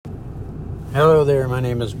Hello there, my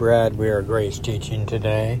name is Brad. We are Grace Teaching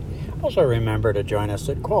today. Also remember to join us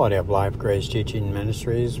at Quality of Life Grace Teaching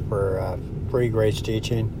Ministries for free Grace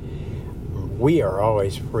Teaching. We are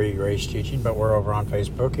always free Grace Teaching, but we're over on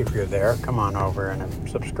Facebook. If you're there, come on over and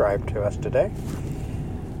subscribe to us today.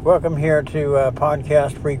 Welcome here to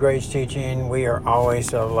podcast Free Grace Teaching. We are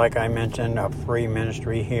always, like I mentioned, a free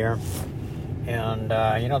ministry here. And,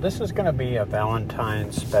 this is going to be a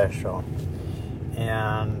Valentine's special.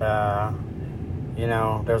 And,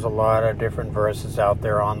 there's a lot of different verses out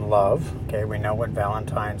there on love. Okay, we know what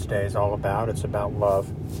Valentine's Day is all about. It's about love.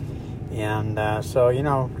 And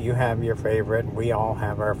you have your favorite. We all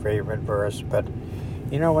have our favorite verse. But,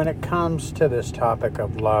 when it comes to this topic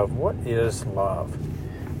of love, what is love?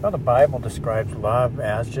 Well, the Bible describes love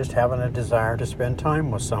as just having a desire to spend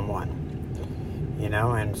time with someone.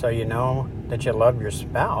 And so that you love your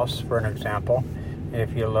spouse, for an example,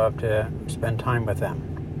 if you love to spend time with them.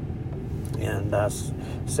 And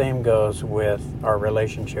same goes with our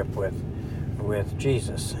relationship with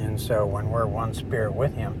Jesus. And so when we're one spirit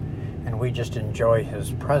with him and we just enjoy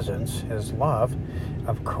his presence, his love,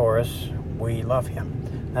 of course, we love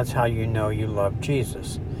him. That's how you know you love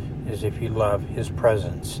Jesus, is if you love his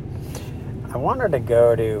presence. I wanted to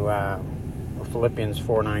go to Philippians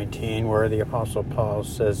 4:19, where the Apostle Paul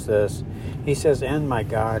says this. He says, "And my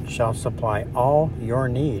God shall supply all your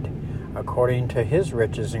need according to his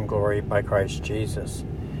riches and glory by Christ Jesus."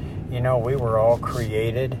 We were all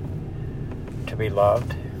created to be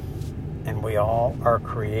loved, and we all are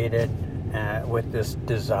created with this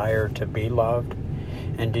desire to be loved.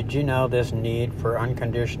 And did you know this need for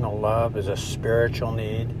unconditional love is a spiritual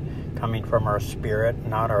need coming from our spirit,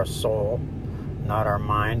 not our soul, not our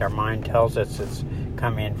mind. Our mind tells us it's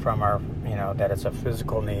coming from our, that it's a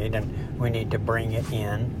physical need and we need to bring it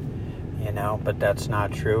in. But that's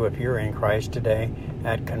not true. If you're in Christ today,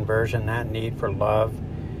 at conversion, that need for love,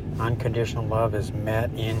 unconditional love, is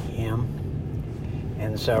met in him.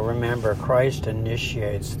 And so remember, Christ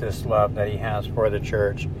initiates this love that he has for the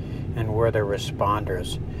church, and we're the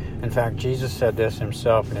responders. In fact, Jesus said this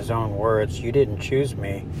himself in his own words, "You didn't choose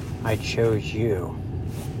me, I chose you."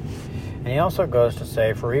 And he also goes to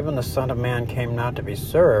say, "For even the Son of Man came not to be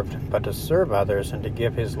served, but to serve others and to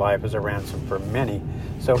give his life as a ransom for many."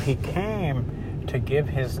 So he came to give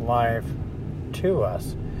his life to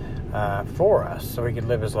us, for us, so he could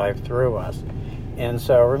live his life through us. And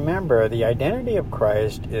so remember, the identity of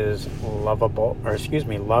Christ is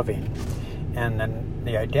loving. And then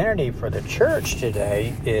the identity for the church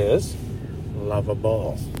today is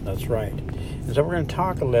lovable. That's right. And so we're going to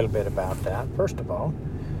talk a little bit about that. First of all,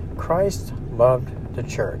 Christ loved the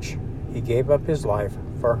church. He gave up his life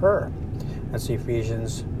for her. That's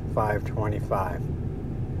Ephesians 5:25.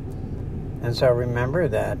 And so remember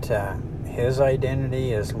that his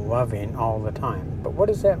identity is loving all the time. But what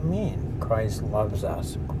does that mean? Christ loves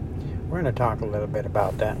us. We're going to talk a little bit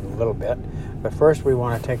about that in a little bit. But first we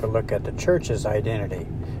want to take a look at the church's identity.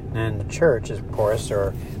 And the church, of course,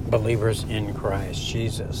 are believers in Christ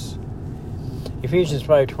Jesus. Ephesians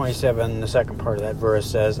 5:27, the second part of that verse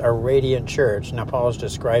says, "A radiant church." Now Paul is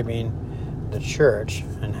describing the church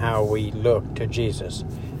and how we look to Jesus.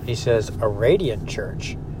 He says, "A radiant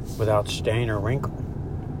church without stain or wrinkle,"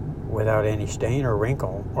 without any stain or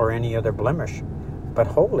wrinkle or any other blemish, but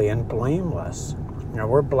holy and blameless.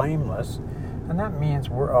 We're blameless, and that means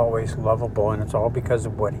we're always lovable, and it's all because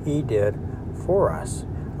of what he did for us.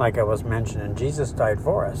 Like I was mentioning, Jesus died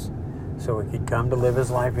for us, so he could come to live his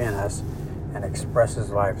life in us and express his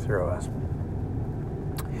life through us.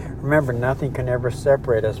 Remember, nothing can ever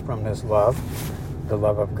separate us from this love, the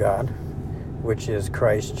love of God, which is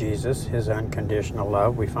Christ Jesus, his unconditional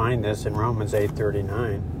love. We find this in Romans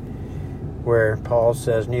 8:39, where Paul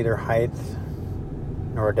says, "Neither height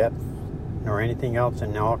nor depth nor anything else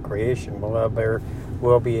in all creation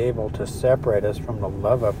will be able to separate us from the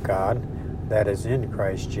love of God that is in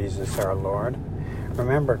Christ Jesus our Lord."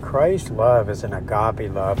 Remember, Christ's love is an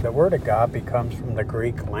agape love. The word agape comes from the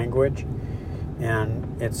Greek language,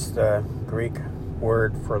 and it's the Greek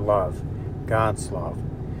word for love, God's love,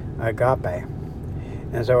 agape.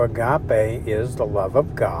 And so agape is the love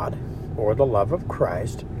of God, or the love of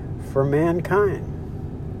Christ, for mankind.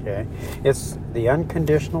 Okay? It's the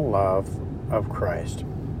unconditional love of Christ.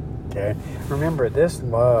 Okay? Remember, this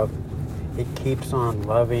love, it keeps on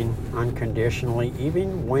loving unconditionally,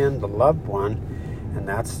 even when the loved one, and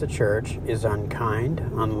that's the church, is unkind,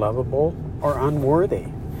 unlovable, or unworthy.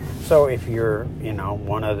 So if you're,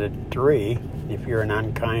 one of the three, if you're an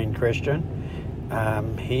unkind Christian,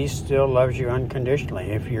 he still loves you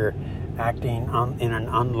unconditionally. If you're acting in an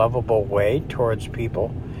unlovable way towards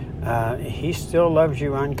people, He still loves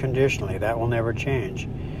you unconditionally. That will never change.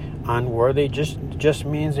 Unworthy just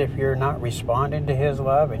means if you're not responding to his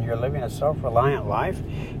love and you're living a self-reliant life,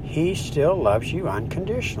 he still loves you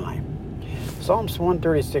unconditionally. Psalms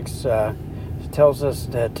 136 tells us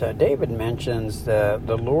that David mentions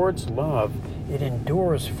the Lord's love, it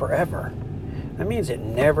endures forever. That means it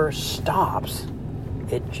never stops.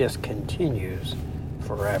 It just continues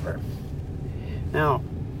forever. Now,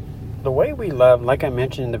 the way we love, like I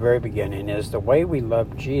mentioned in the very beginning, is the way we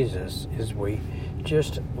love Jesus is we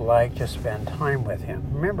just like to spend time with him.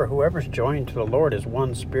 Remember, whoever's joined to the Lord is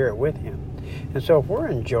one spirit with him. And so if we're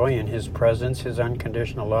enjoying his presence, his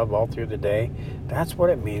unconditional love all through the day, that's what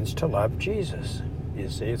it means to love Jesus. You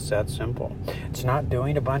see, it's that simple. It's not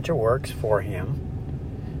doing a bunch of works for him.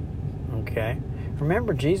 Okay?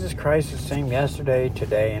 Remember, Jesus Christ is the same yesterday,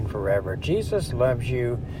 today, and forever. Jesus loves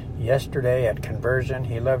you yesterday at conversion.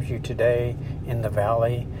 He loves you today in the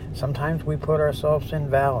valley. Sometimes we put ourselves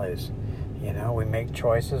in valleys. You know, we make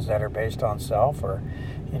choices that are based on self, or,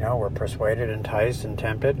 you know, we're persuaded, enticed, and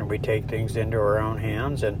tempted, and we take things into our own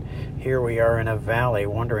hands. And here we are in a valley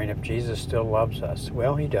wondering if Jesus still loves us.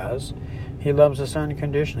 Well, he does. He loves us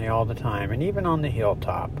unconditionally all the time. And even on the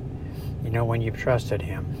hilltop, you know, when you've trusted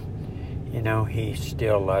him, you know, he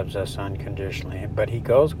still loves us unconditionally. But he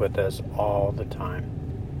goes with us all the time.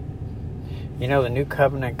 You know, the new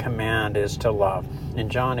covenant command is to love. In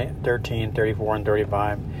John 13, 34, and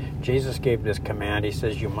 35, Jesus gave this command. He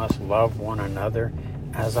says, you must love one another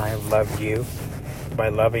as I have loved you. By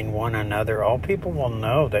loving one another, all people will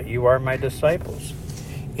know that you are my disciples,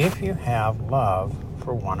 if you have love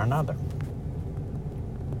for one another.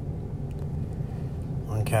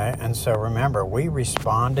 Okay, and so remember, we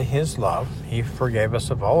respond to his love. He forgave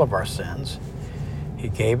us of all of our sins. He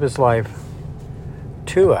gave his life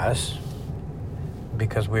to us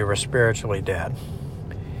because we were spiritually dead.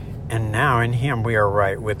 And now in him we are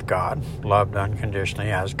right with God, loved unconditionally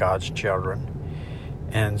as God's children.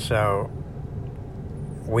 And so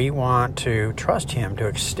we want to trust him to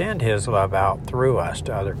extend his love out through us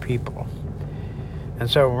to other people. And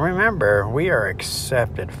so remember, we are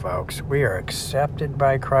accepted, folks. We are accepted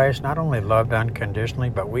by Christ, not only loved unconditionally,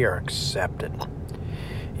 but we are accepted.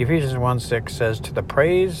 Ephesians 1:6 says, to the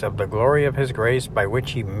praise of the glory of his grace by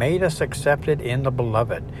which he made us accepted in the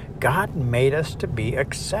beloved. God made us to be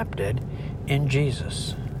accepted in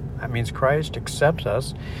Jesus. That means Christ accepts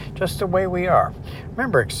us just the way we are.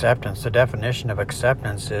 Remember, acceptance, the definition of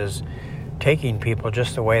acceptance is taking people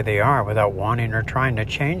just the way they are without wanting or trying to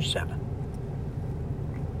change them.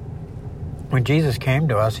 When Jesus came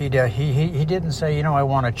to us, he didn't say, you know, I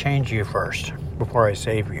want to change you first before I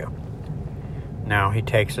save you. Now he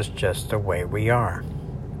takes us just the way we are.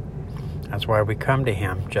 That's why we come to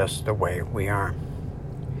him just the way we are.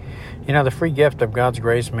 You know, the free gift of God's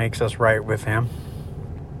grace makes us right with him.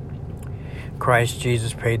 Christ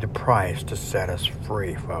Jesus paid the price to set us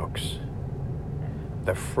free, folks.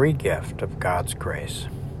 The free gift of God's grace.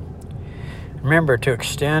 Remember to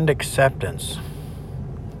extend acceptance.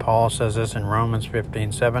 Paul says this in Romans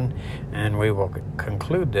 15:7, and we will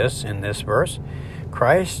conclude this in this verse.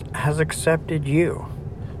 Christ has accepted you,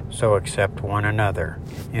 so accept one another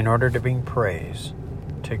in order to bring praise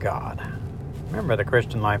to God. Remember, the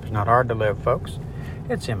Christian life is not hard to live, folks.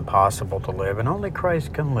 It's impossible to live, and only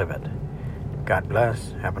Christ can live it. God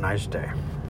bless. Have a nice day.